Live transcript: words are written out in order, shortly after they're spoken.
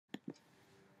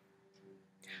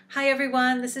Hi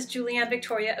everyone, this is Julianne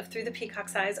Victoria of Through the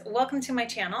Peacock's Eyes. Welcome to my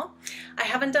channel. I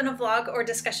haven't done a vlog or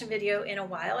discussion video in a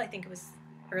while. I think it was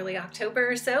early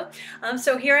October or so.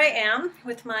 So here I am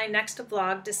with my next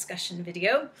vlog discussion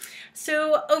video.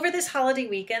 So over this holiday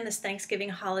weekend, this Thanksgiving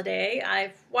holiday,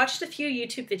 I've watched a few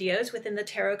YouTube videos within the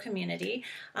tarot community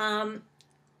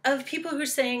of people who are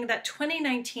saying that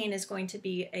 2019 is going to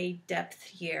be a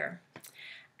depth year.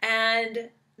 And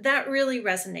that really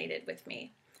resonated with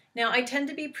me. Now, I tend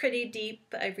to be pretty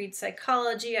deep. I read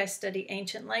psychology, I study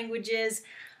ancient languages,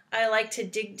 I like to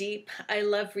dig deep, I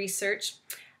love research.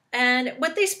 And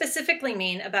what they specifically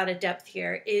mean about a depth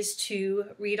year is to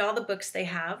read all the books they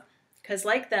have, because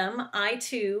like them, I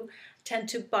too tend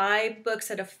to buy books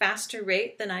at a faster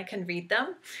rate than I can read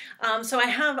them. So I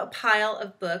have a pile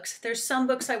of books. There's some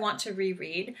books I want to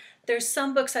reread. There's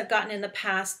some books I've gotten in the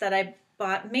past that I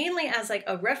bought mainly as like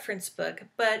a reference book,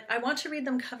 but I want to read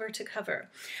them cover to cover.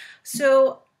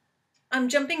 So I'm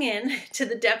jumping in to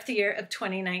the depth year of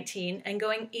 2019 and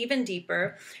going even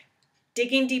deeper,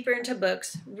 digging deeper into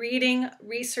books, reading,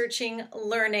 researching,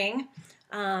 learning,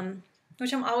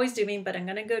 which I'm always doing, but I'm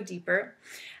going to go deeper.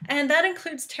 And that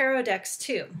includes tarot decks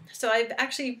too. So I've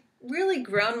actually really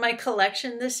grown my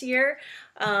collection this year.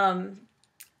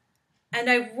 And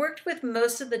I've worked with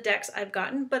most of the decks I've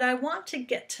gotten, but I want to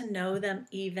get to know them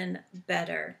even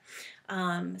better.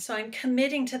 So I'm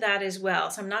committing to that as well.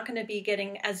 So I'm not going to be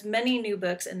getting as many new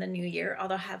books in the new year,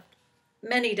 although I have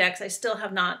many decks I still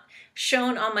have not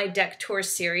shown on my deck tour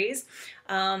series.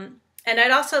 And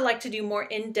I'd also like to do more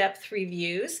in-depth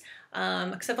reviews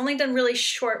because I've only done really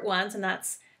short ones, and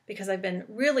that's because I've been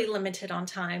really limited on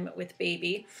time with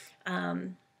baby.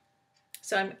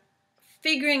 So I'm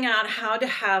figuring out how to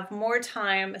have more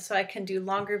time so I can do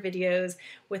longer videos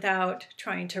without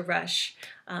trying to rush.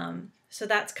 So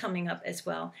that's coming up as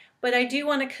well. But I do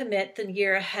want to commit the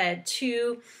year ahead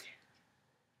to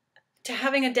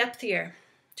having a depth year,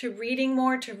 to reading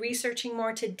more, to researching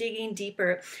more, to digging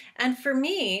deeper. And for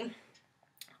me,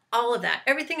 all of that,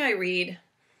 everything I read,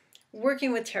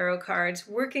 working with tarot cards,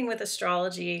 working with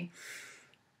astrology,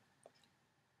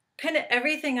 kind of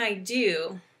everything I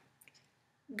do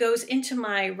goes into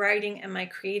my writing and my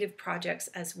creative projects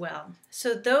as well.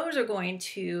 So those are going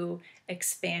to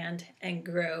expand and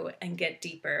grow and get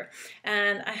deeper.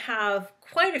 And I have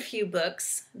quite a few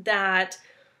books that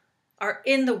are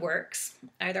in the works,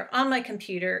 either on my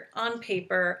computer, on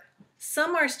paper.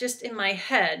 Some are just in my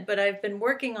head, but I've been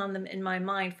working on them in my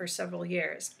mind for several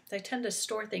years. I tend to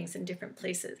store things in different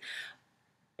places.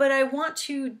 But I want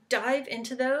to dive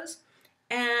into those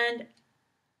and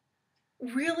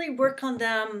really work on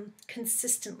them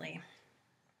consistently,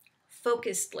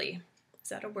 focusedly. Is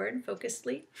that a word?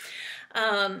 Focusedly.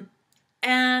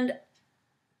 And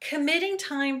committing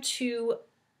time to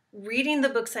reading the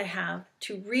books I have,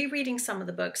 to rereading some of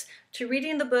the books, to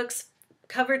reading the books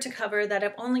cover to cover that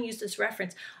I've only used as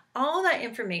reference. All that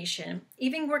information,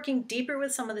 even working deeper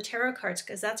with some of the tarot cards,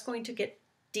 because that's going to get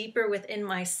deeper within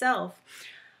myself,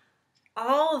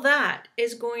 all that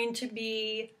is going to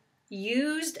be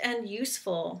used and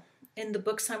useful in the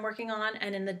books I'm working on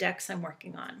and in the decks I'm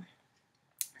working on.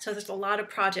 So there's a lot of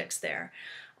projects there.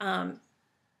 And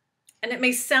it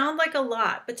may sound like a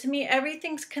lot, but to me,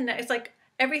 everything's connected. It's like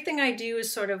everything I do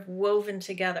is sort of woven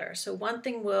together. So one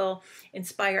thing will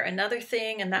inspire another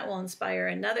thing, and that will inspire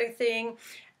another thing.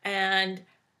 And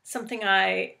something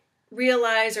I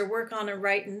realize or work on or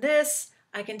write in this,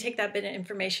 I can take that bit of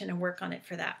information and work on it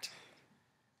for that.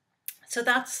 So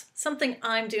that's something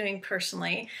I'm doing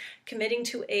personally, committing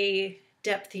to a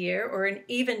depth year or an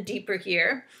even deeper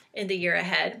year in the year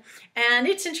ahead. And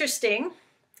it's interesting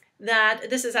that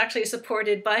this is actually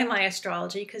supported by my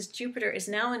astrology because Jupiter is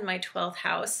now in my 12th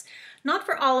house, not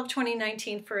for all of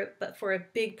 2019, but for a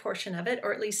big portion of it,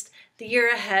 or at least the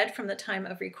year ahead from the time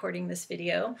of recording this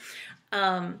video.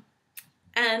 And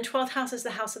 12th house is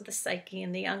the house of the psyche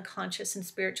and the unconscious and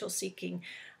spiritual seeking.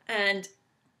 And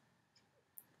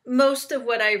most of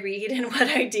what I read and what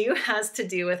I do has to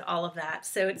do with all of that.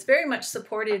 So it's very much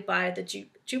supported by the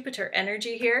Jupiter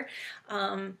energy here.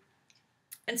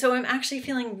 And so I'm actually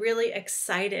feeling really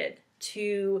excited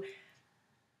to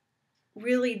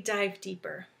really dive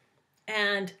deeper.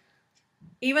 And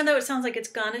even though it sounds like it's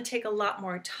going to take a lot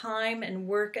more time and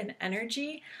work and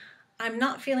energy, I'm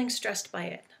not feeling stressed by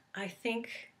it. I think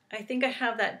I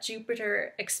have that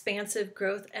Jupiter expansive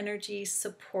growth energy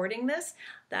supporting this,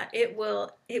 that it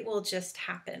will just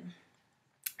happen.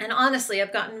 And honestly,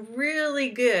 I've gotten really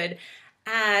good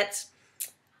at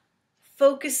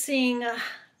focusing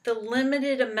the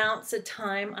limited amounts of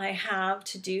time I have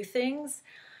to do things.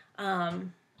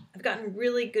 I've gotten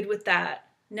really good with that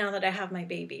now that I have my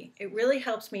baby. It really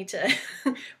helps me to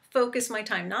focus my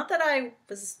time. Not that I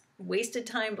was wasted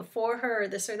time before her or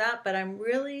this or that, but I'm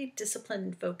really disciplined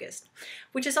and focused,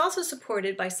 which is also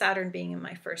supported by Saturn being in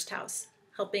my first house,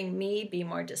 helping me be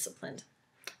more disciplined.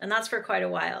 And that's for quite a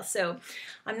while. So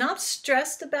I'm not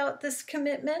stressed about this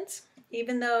commitment,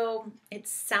 even though it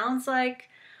sounds like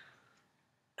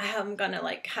I'm gonna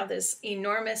have this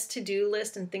enormous to-do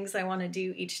list and things I want to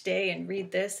do each day and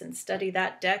read this and study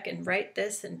that deck and write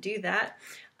this and do that.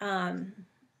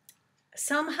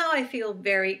 Somehow I feel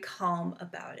very calm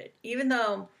about it, even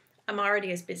though I'm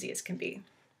already as busy as can be.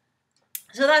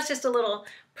 So that's just a little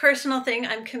personal thing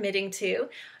I'm committing to.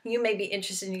 You may be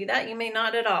interested in that, you may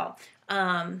not at all.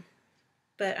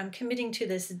 But I'm committing to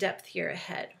this depth year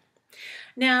ahead.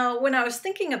 Now, when I was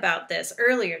thinking about this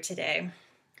earlier today,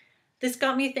 this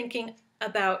got me thinking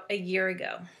about a year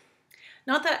ago.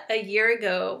 Not that a year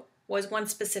ago was one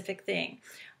specific thing,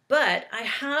 but I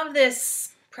have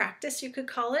this practice, you could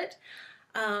call it,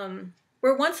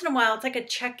 where once in a while it's like a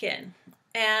check-in,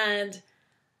 and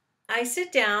I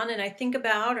sit down and I think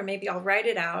about, or maybe I'll write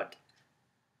it out,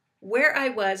 where I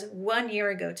was 1 year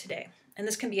ago today. And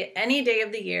this can be at any day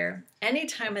of the year, any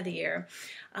time of the year,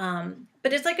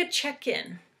 but it's like a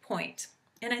check-in point.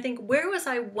 And I think, where was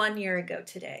I 1 year ago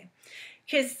today?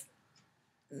 Because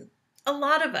a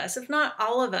lot of us, if not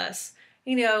all of us,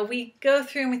 we go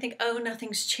through and we think, oh,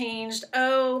 nothing's changed.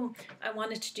 Oh, I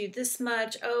wanted to do this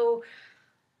much. Oh,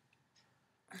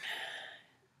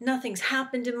 nothing's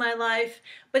happened in my life.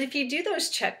 But if you do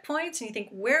those checkpoints and you think,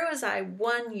 where was I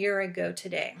 1 year ago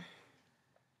today?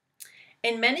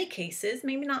 In many cases,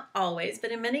 maybe not always,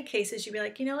 but in many cases, you'd be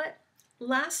like, you know what?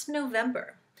 Last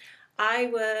November, I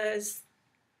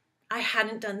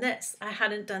hadn't done this. I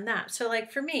hadn't done that. So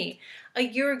like for me, a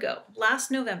year ago, last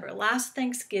November, last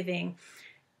Thanksgiving,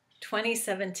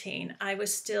 2017, I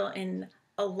was still in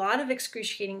a lot of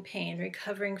excruciating pain,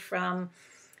 recovering from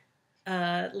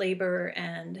labor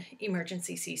and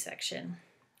emergency C-section.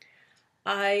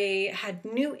 I had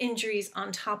new injuries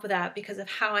on top of that because of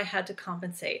how I had to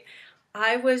compensate.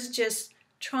 I was just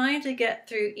trying to get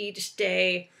through each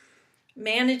day,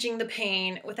 managing the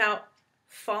pain without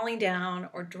falling down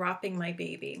or dropping my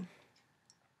baby.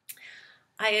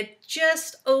 I had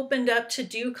just opened up to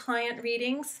do client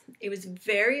readings. It was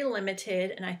very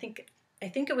limited, and I think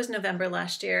it was November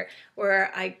last year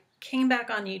where I came back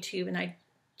on YouTube and I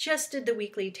just did the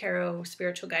weekly tarot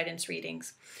spiritual guidance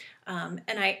readings. And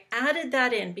I added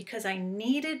that in because I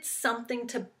needed something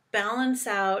to balance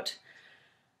out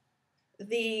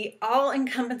the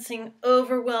all-encompassing,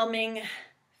 overwhelming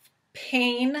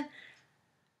pain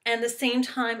and the same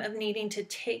time of needing to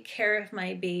take care of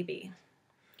my baby.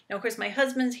 Now, of course, my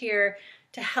husband's here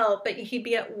to help, but he'd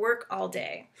be at work all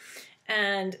day.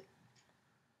 And,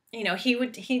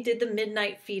 he did the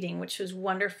midnight feeding, which was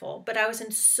wonderful, but I was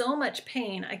in so much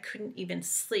pain, I couldn't even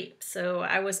sleep. So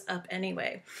I was up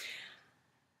anyway.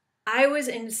 I was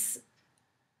in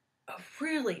a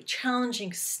really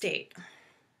challenging state,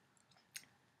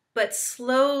 but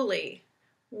slowly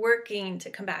working to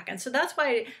come back. And so that's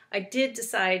why I did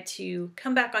decide to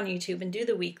come back on YouTube and do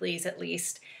the weeklies at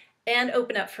least, and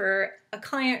open up for a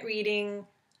client reading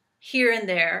here and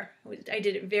there. I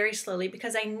did it very slowly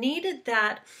because I needed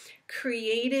that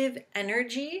creative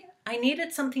energy. I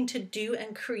needed something to do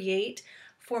and create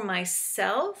for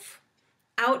myself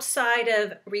outside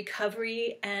of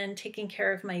recovery and taking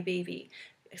care of my baby,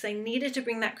 because I needed to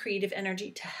bring that creative energy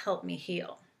to help me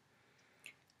heal.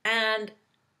 And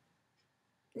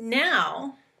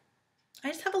now I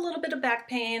just have a little bit of back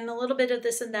pain, a little bit of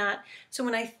this and that. So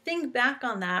when I think back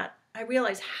on that, I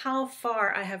realize how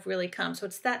far I have really come. So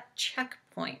it's that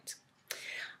checkpoint.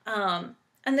 And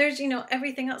there's,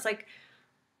 everything else. Like,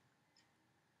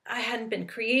 I hadn't been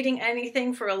creating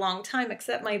anything for a long time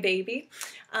except my baby.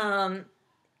 I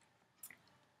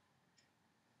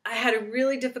had a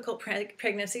really difficult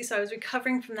pregnancy, so I was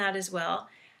recovering from that as well.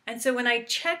 And so when I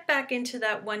check back into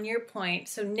that 1 year point,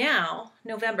 so now,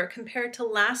 November, compared to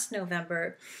last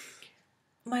November,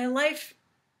 my life,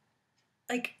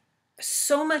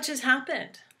 so much has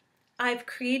happened. I've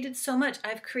created so much.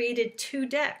 I've created 2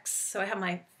 decks. So I have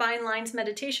my Fine Lines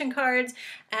meditation cards,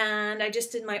 and I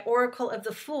just did my Oracle of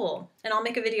the Fool, and I'll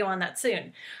make a video on that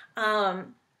soon.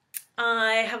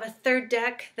 I have a 3rd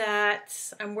deck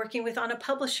that I'm working with on a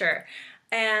publisher,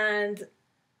 and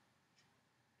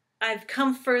I've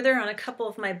come further on a couple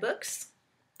of my books.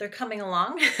 They're coming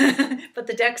along, but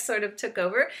the deck sort of took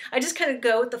over. I just kind of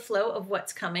go with the flow of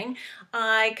what's coming.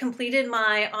 I completed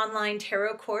my online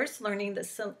tarot course, exploring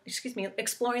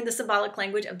the symbolic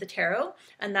language of the tarot,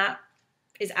 and that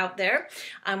is out there.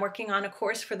 I'm working on a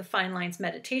course for the Fine Lines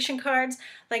meditation cards.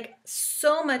 Like,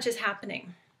 so much is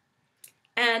happening.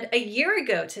 And a year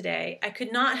ago today, I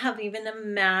could not have even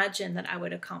imagined that I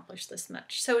would accomplish this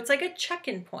much. So it's like a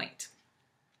check-in point.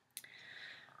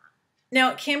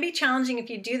 Now, it can be challenging if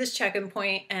you do this check-in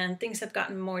point and things have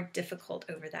gotten more difficult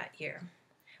over that year.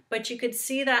 But you could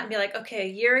see that and be like, okay,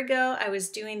 a year ago, I was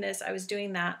doing this, I was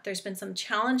doing that. There's been some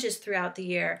challenges throughout the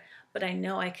year, but I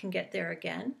know I can get there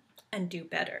again and do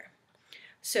better.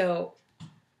 So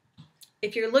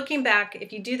if you're looking back,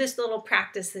 if you do this little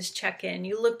practice, this check-in,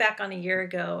 you look back on a year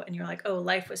ago and you're like, oh,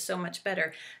 life was so much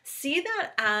better. See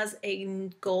that as a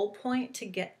goal point to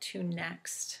get to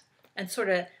next and sort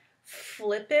of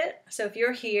flip it. So if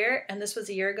you're here and this was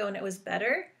a year ago and it was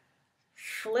better,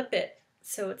 flip it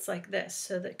so it's like this.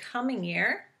 So the coming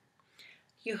year,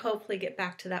 you hopefully get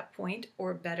back to that point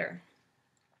or better.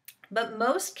 But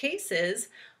most cases,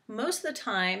 most of the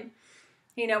time,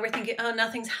 you know, we're thinking, oh,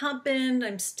 nothing's happened,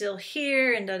 I'm still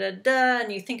here, and da-da-da,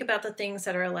 and you think about the things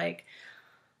that are like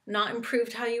not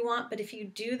improved how you want. But if you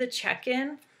do the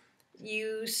check-in,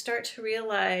 you start to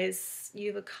realize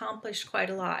you've accomplished quite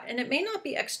a lot. And it may not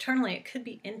be externally, it could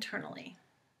be internally.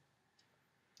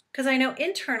 Because I know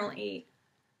internally,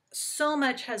 so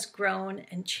much has grown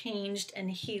and changed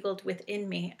and healed within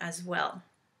me as well.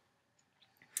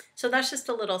 So that's just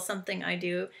a little something I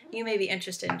do. You may be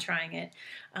interested in trying it.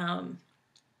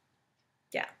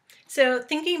 Yeah. So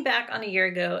thinking back on a year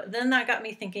ago, then that got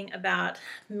me thinking about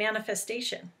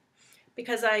manifestation.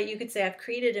 Because you could say I've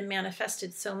created and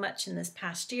manifested so much in this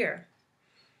past year.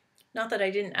 Not that I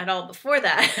didn't at all before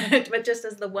that, but just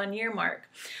as the 1 year mark.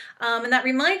 And that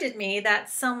reminded me that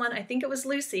someone, I think it was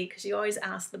Lucy, because you always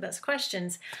ask the best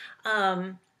questions.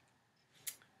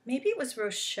 Maybe it was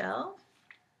Rochelle.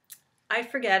 I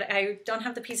forget. I don't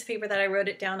have the piece of paper that I wrote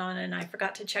it down on, and I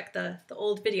forgot to check the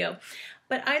old video.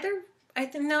 But I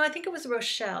think it was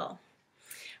Rochelle.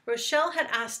 Rochelle had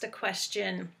asked a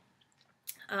question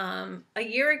a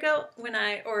year ago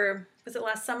or was it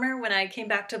last summer when I came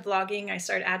back to vlogging. I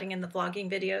started adding in the vlogging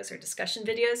videos or discussion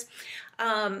videos.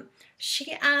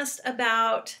 She asked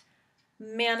about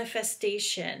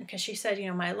manifestation because she said, you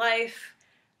know, my life,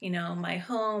 you know, my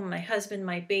home, my husband,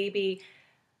 my baby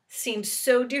seems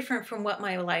so different from what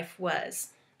my life was,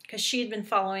 because she had been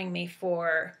following me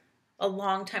for a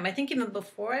long time. I think even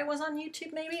before I was on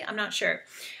YouTube, maybe, I'm not sure.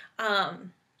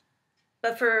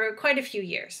 But for quite a few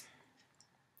years.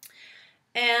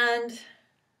 And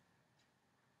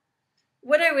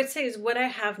what I would say is what I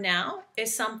have now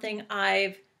is something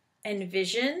I've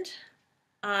envisioned,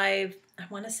 I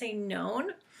want to say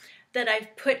known, that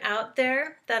I've put out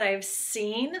there, that I've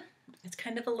seen. It's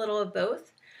kind of a little of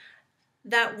both,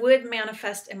 that would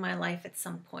manifest in my life at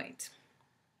some point.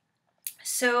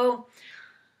 So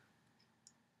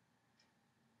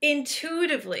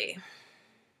intuitively,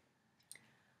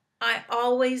 I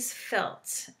always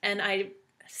felt, and I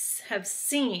have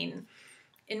seen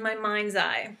in my mind's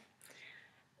eye,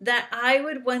 that I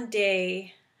would one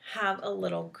day have a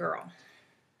little girl.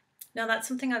 Now that's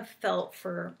something I've felt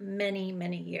for many,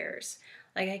 many years.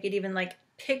 Like I could even like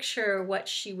picture what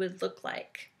she would look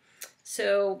like.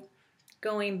 So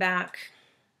going back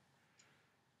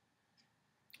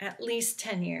at least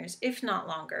 10 years, if not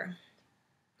longer.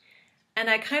 And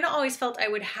I kind of always felt I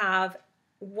would have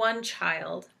one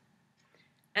child.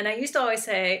 And I used to always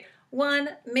say, one,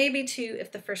 maybe two,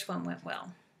 if the first one went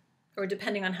well, or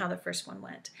depending on how the first one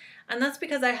went. And that's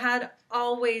because I had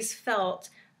always felt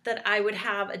that I would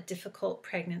have a difficult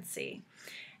pregnancy.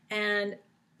 And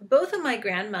both of my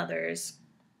grandmothers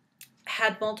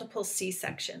had multiple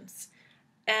C-sections.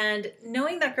 And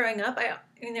knowing that growing up,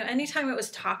 anytime it was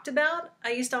talked about,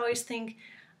 I used to always think,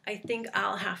 I think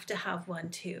I'll have to have one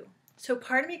too. So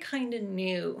part of me kind of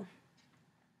knew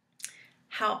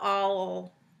how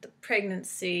all the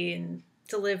pregnancy and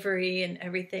delivery and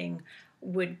everything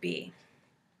would be.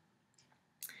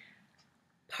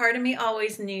 Part of me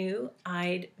always knew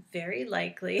I'd very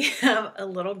likely have a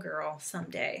little girl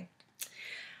someday.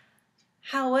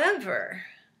 However,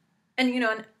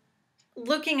 and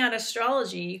looking at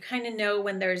astrology, you kind of know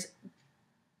when there's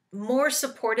more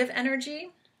supportive energy,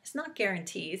 it's not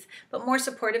guarantees, but more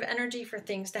supportive energy for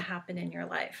things to happen in your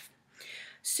life.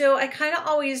 So I kind of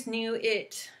always knew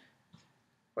it,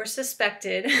 or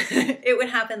suspected it would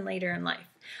happen later in life.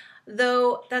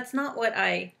 Though that's not what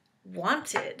I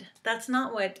wanted. That's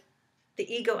not what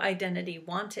the ego identity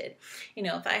wanted.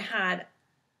 If I had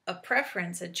a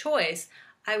preference, a choice,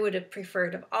 I would have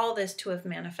preferred of all this to have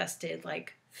manifested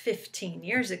like 15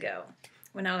 years ago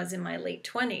when I was in my late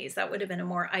 20s. That would have been a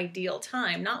more ideal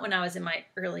time, not when I was in my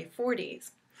early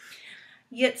 40s.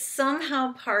 yet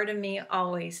somehow part of me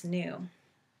always knew.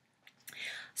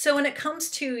 So when it comes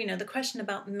to, the question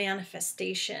about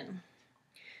manifestation,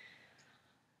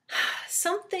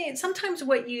 sometimes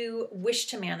what you wish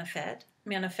to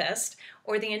manifest,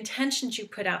 or the intentions you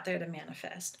put out there to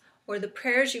manifest, or the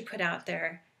prayers you put out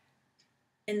there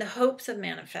in the hopes of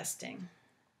manifesting,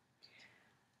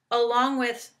 along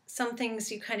with some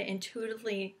things you kind of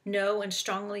intuitively know and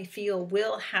strongly feel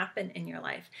will happen in your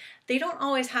life. They don't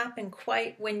always happen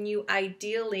quite when you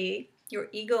ideally, your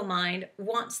ego mind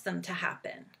wants them to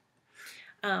happen.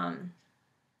 Trying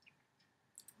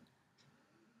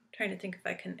to think if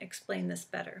I can explain this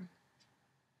better.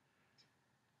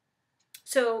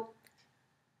 So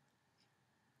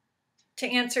to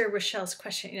answer Rochelle's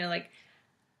question,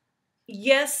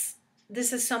 yes,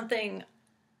 this is something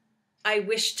I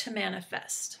wish to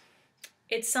manifest.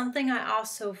 It's something I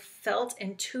also felt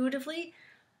intuitively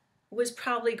was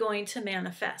probably going to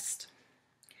manifest.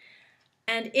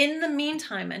 And in the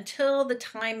meantime, until the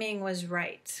timing was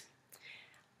right,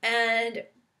 and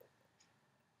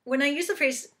when I use the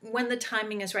phrase, when the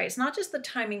timing is right, it's not just the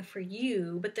timing for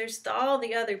you, but there's all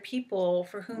the other people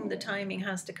for whom the timing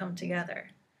has to come together.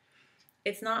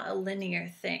 It's not a linear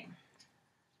thing.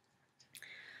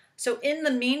 So in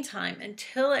the meantime,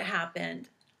 until it happened,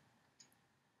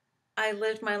 I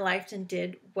lived my life and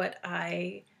did what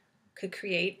I could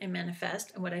create and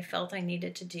manifest and what I felt I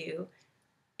needed to do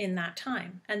in that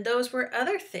time. And those were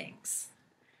other things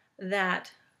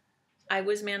that I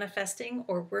was manifesting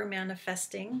or were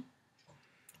manifesting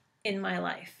in my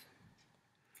life.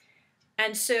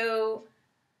 And so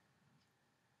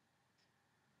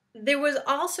there was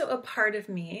also a part of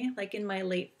me, like in my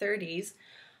late 30s,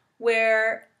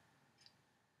 where,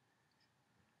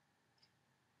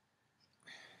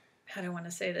 how do I want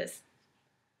to say this?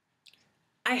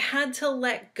 I had to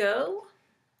let go,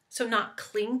 so not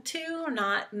cling to,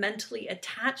 not mentally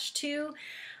attached to,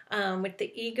 with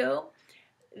the ego,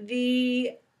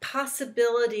 the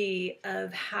possibility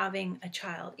of having a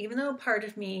child. Even though part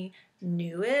of me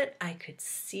knew it, I could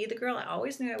see the girl. I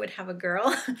always knew I would have a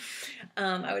girl.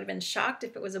 I would have been shocked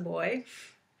if it was a boy.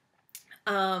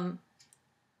 I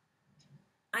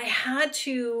had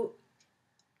to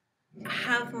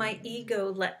have my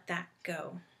ego let that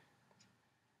go.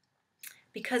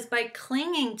 Because by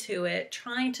clinging to it,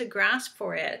 trying to grasp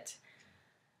for it,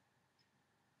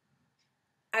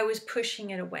 I was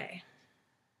pushing it away.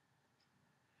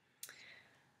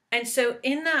 And so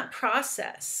in that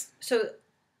process, so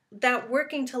that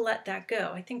working to let that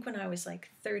go, I think when I was like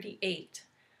 38,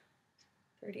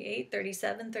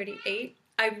 37, 38,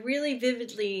 I really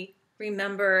vividly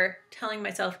remember telling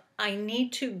myself, I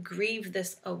need to grieve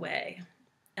this away.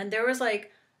 And there was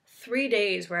like 3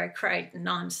 days where I cried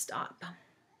nonstop.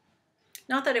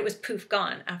 Not that it was poof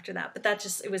gone after that, but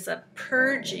it was a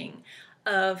purging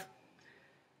of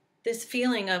this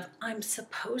feeling of I'm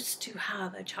supposed to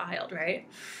have a child, right?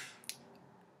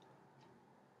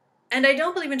 And I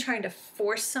don't believe in trying to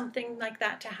force something like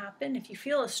that to happen. If you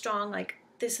feel a strong, like,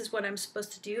 this is what I'm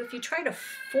supposed to do, if you try to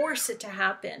force it to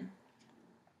happen,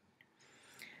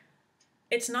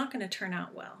 it's not going to turn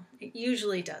out well. It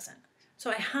usually doesn't.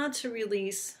 So I had to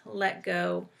release, let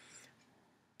go.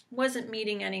 Wasn't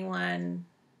meeting anyone.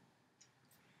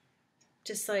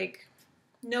 Just like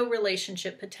no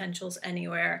relationship potentials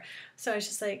anywhere. So I was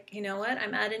just like, you know what?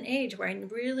 I'm at an age where I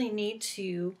really need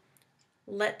to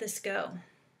let this go.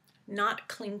 Not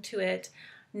cling to it.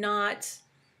 Not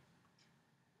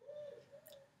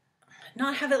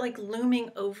have it like looming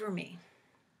over me.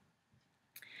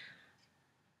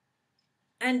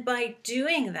 And by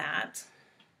doing that,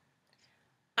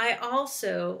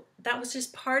 that was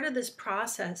just part of this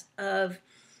process of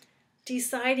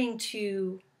deciding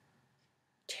to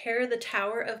tear the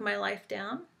tower of my life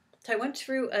down. So I went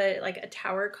through a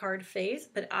tower card phase,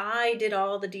 but I did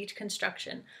all the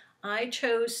deconstruction. I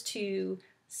chose to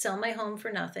sell my home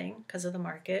for nothing because of the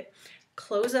market,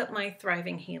 close up my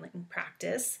thriving healing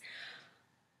practice,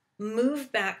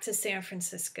 move back to San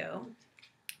Francisco.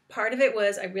 Part of it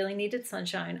was I really needed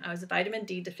sunshine. I was vitamin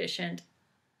D deficient.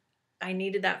 I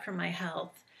needed that for my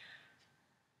health.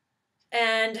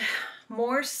 And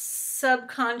more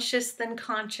subconscious than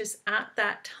conscious at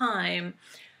that time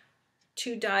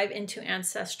to dive into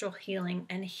ancestral healing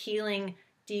and healing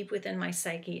deep within my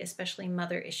psyche, especially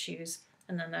mother issues.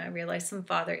 And then I realized some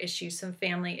father issues, some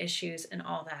family issues, and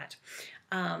all that.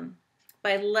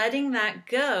 By letting that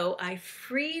go, I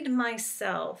freed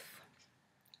myself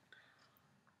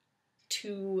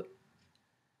to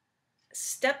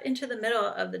step into the middle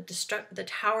of the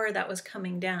tower that was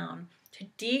coming down, to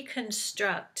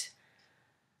deconstruct,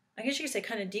 I guess you could say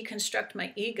kind of deconstruct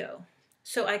my ego,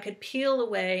 so I could peel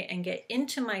away and get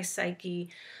into my psyche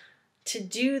to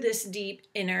do this deep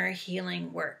inner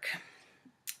healing work.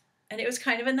 And it was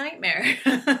kind of a nightmare.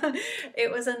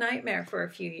 It was a nightmare for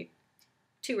 2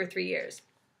 or 3 years.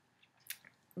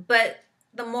 But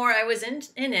the more I was in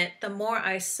it, the more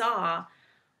I saw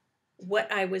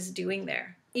what I was doing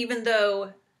there. Even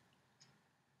though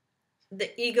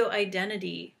the ego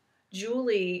identity,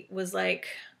 Julie was like,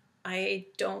 I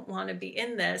don't want to be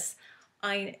in this.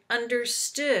 I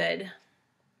understood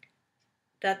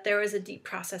that there was a deep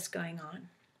process going on.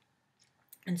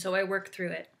 And so I worked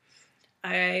through it.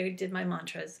 I did my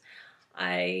mantras.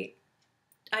 I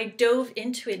dove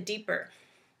into it deeper.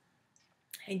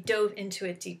 Can't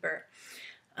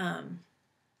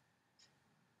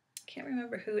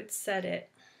remember who had said it.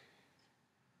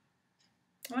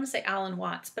 I want to say Alan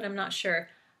Watts, but I'm not sure.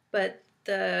 But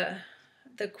the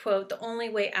quote, "The only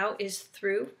way out is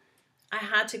through." I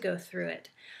had to go through it.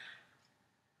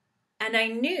 And I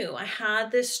knew I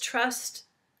had this trust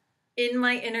in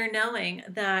my inner knowing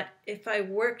that if I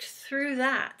worked through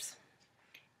that,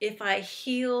 if I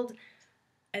healed,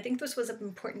 I think this was an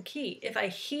important key, if I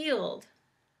healed,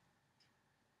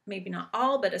 maybe not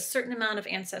all, but a certain amount of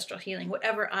ancestral healing,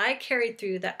 whatever I carried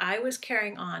through that I was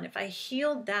carrying on, if I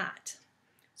healed that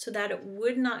so that it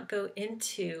would not go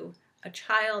into a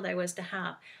child I was to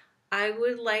have, I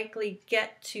would likely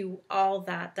get to all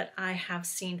that I have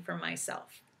seen for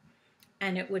myself,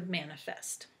 and it would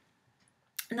manifest.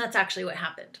 And that's actually what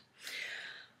happened.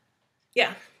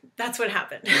 Yeah, that's what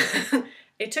happened.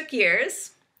 It took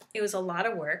years. It was a lot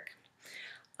of work.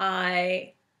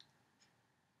 Once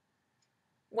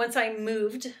I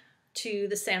moved to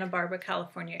the Santa Barbara,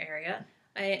 California area,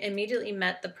 I immediately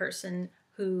met the person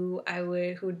who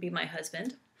would be my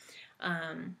husband.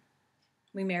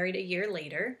 We married a year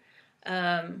later.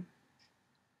 And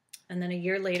then a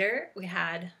year later, we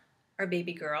had our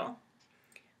baby girl.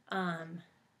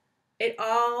 It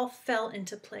all fell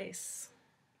into place.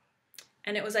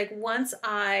 And it was like once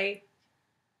I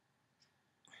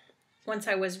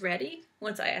was ready,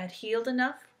 once I had healed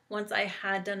enough, once I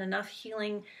had done enough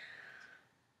healing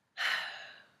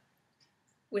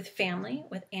with family,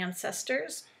 with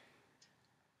ancestors,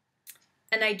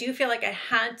 and I do feel like I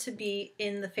had to be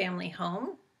in the family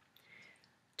home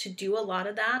to do a lot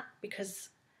of that, because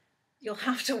you'll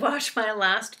have to watch my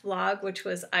last vlog, which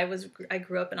was I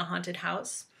grew up in a haunted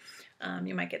house.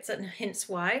 You might get some hints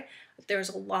why. There's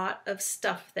a lot of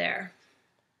stuff there.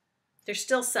 There's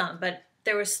still some, but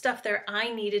there was stuff there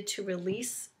I needed to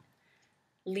release,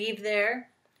 leave there,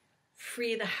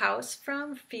 free the house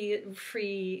from,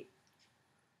 free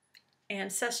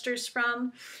ancestors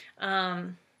from.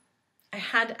 I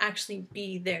had to actually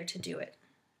be there to do it.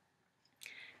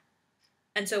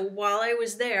 And so while I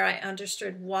was there, I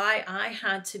understood why I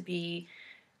had to be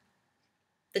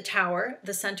the tower,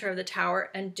 the center of the tower,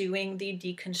 and doing the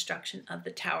deconstruction of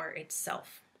the tower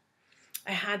itself.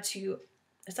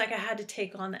 It's like I had to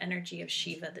take on the energy of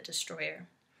Shiva, the destroyer,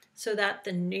 so that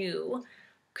the new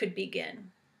could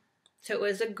begin. So it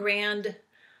was a grand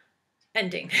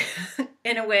ending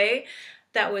in a way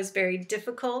that was very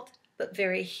difficult, but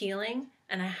very healing.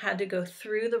 And I had to go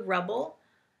through the rubble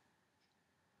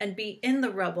and be in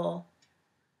the rubble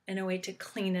in a way to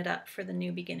clean it up for the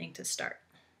new beginning to start.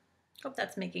 Hope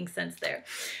that's making sense there.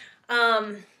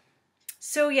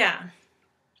 So yeah,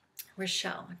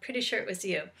 Rochelle, I'm pretty sure it was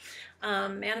you.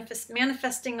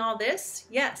 Manifesting all this,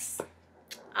 yes.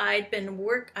 I'd been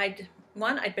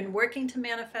working to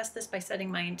manifest this by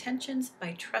setting my intentions,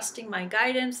 by trusting my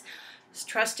guidance,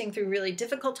 trusting through really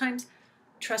difficult times,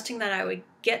 trusting that I would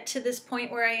get to this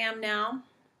point where I am now.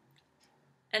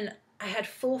 And I had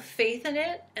full faith in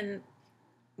it, and it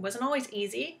wasn't always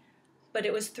easy, but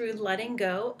it was through letting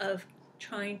go of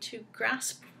trying to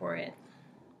grasp for it.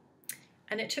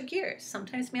 And it took years.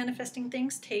 Sometimes manifesting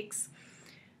things takes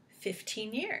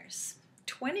 15 years,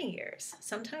 20 years.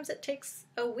 Sometimes it takes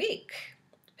a week,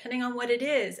 depending on what it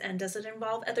is. And does it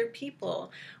involve other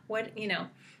people?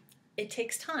 It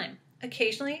takes time.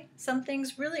 Occasionally, some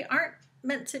things really aren't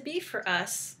meant to be for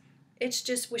us. It's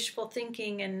just wishful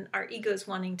thinking and our egos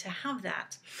wanting to have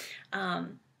that.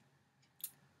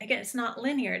 Again, it's not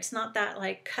linear. It's not that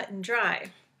like cut and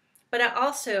dry. But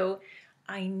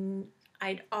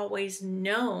I'd always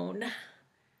known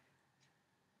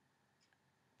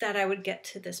that I would get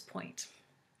to this point.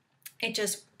 It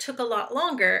just took a lot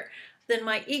longer than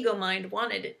my ego mind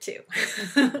wanted it to.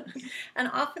 And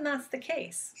often that's the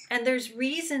case. And there's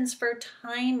reasons for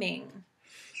timing.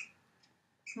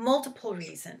 Multiple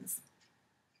reasons.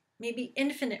 Maybe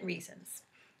infinite reasons.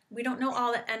 we don't know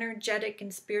all the energetic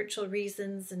and spiritual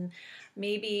reasons, and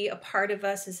maybe a part of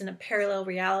us is in a parallel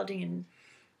reality and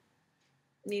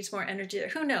needs more energy there.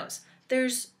 Who knows?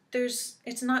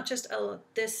 It's not just, oh,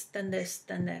 this, then this,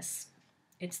 then this.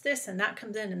 It's this and that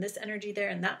comes in and this energy there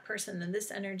and that person and this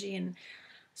energy. And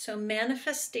so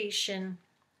manifestation,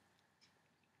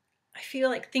 I feel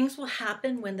like things will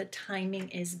happen when the timing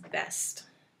is best.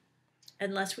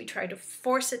 Unless we try to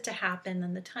force it to happen,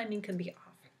 then the timing can be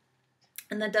off.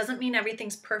 And that doesn't mean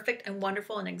everything's perfect and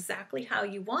wonderful and exactly how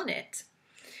you want it.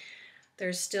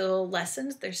 There's still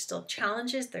lessons, there's still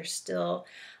challenges, there's still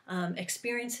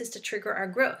experiences to trigger our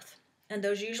growth. And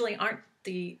those usually aren't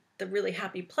the really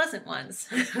happy, pleasant ones.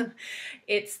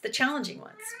 It's the challenging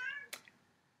ones.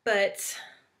 But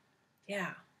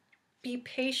yeah, be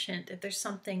patient if there's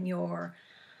something you're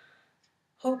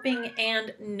hoping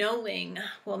and knowing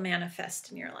will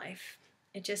manifest in your life.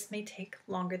 It just may take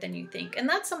longer than you think. And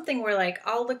that's something where, like,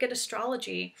 I'll look at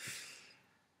astrology,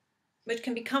 which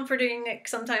can be comforting.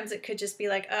 Sometimes it could just be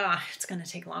like, it's going to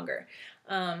take longer.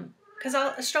 Because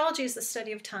astrology is the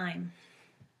study of time.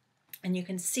 And you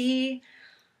can see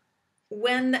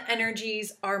when the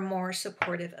energies are more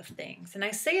supportive of things. And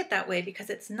I say it that way because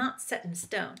it's not set in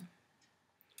stone.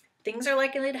 Things are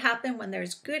likely to happen when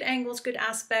there's good angles, good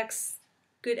aspects,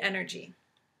 good energy.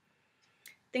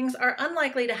 Things are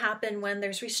unlikely to happen when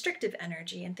there's restrictive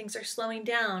energy and things are slowing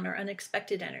down or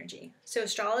unexpected energy. So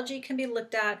astrology can be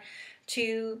looked at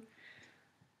to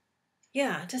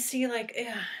see, like,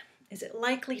 is it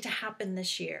likely to happen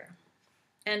this year?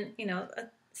 And,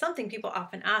 something people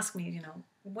often ask me,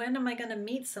 when am I going to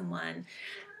meet someone?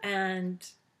 And,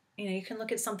 you can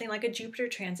look at something like a Jupiter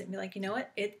transit and be like, you know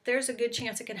what, there's a good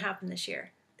chance it could happen this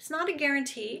year. It's not a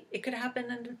guarantee. It could happen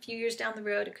in a few years down the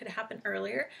road. It could happen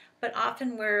earlier. But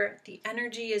often where the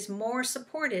energy is more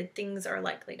supported, things are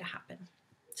likely to happen.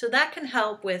 So that can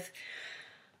help with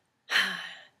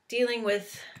dealing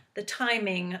with the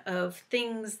timing of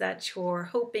things that you're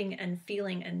hoping and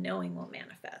feeling and knowing will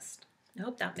manifest. I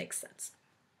hope that makes sense.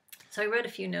 So I wrote a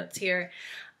few notes here.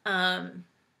 I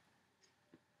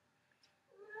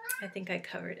think I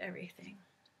covered everything.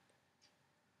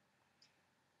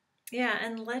 Yeah,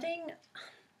 and letting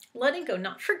go,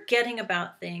 not forgetting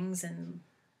about things and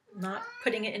not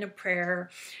putting it in a prayer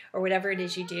or whatever it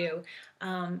is you do,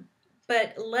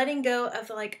 but letting go of,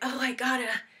 like, oh, I gotta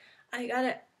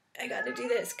do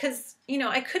this, because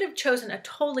I could have chosen a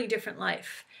totally different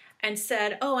life and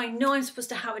said, oh, I know I'm supposed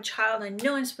to have a child, I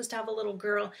know I'm supposed to have a little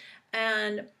girl,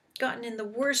 and gotten in the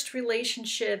worst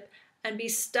relationship and be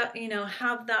stuck,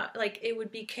 have that, like, it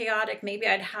would be chaotic. Maybe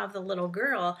I'd have the little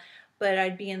girl, but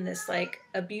I'd be in this, like,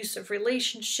 abusive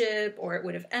relationship, or it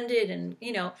would have ended. And,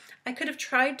 I could have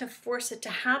tried to force it to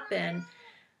happen,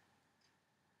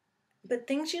 but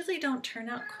things usually don't turn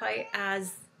out quite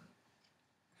as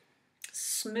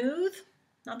smooth.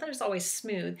 Not that it's always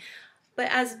smooth, but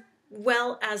as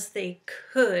well as they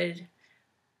could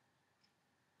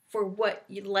for what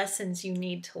lessons you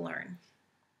need to learn,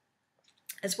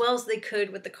 as well as they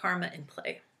could with the karma in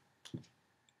play.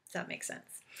 Does that make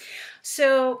sense?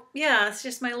 So yeah, it's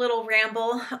just my little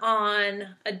ramble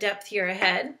on a depth year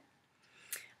ahead.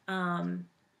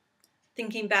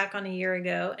 Thinking back on a year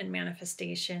ago and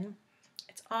manifestation,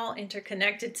 it's all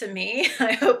interconnected to me.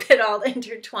 I hope it all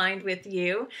intertwined with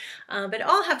you, but it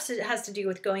all has to do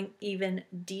with going even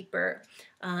deeper,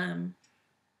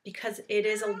 because it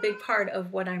is a big part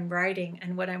of what I'm writing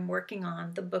and what I'm working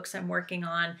on, the books I'm working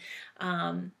on,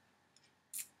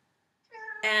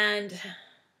 and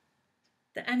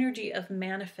the energy of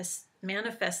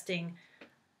manifesting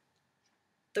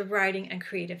the writing and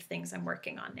creative things I'm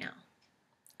working on now.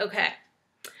 Okay,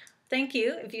 thank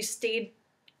you if you stayed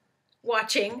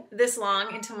watching this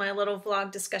long into my little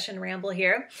vlog discussion ramble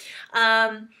here.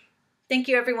 Thank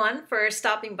you everyone for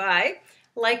stopping by,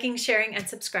 liking, sharing, and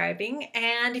subscribing.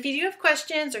 And if you do have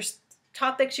questions or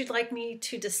topics you'd like me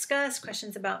to discuss,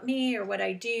 questions about me or what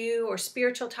I do, or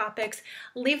spiritual topics,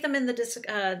 leave them in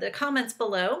the comments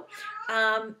below.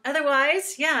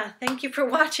 Otherwise, yeah, thank you for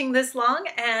watching this long,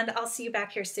 and I'll see you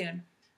back here soon.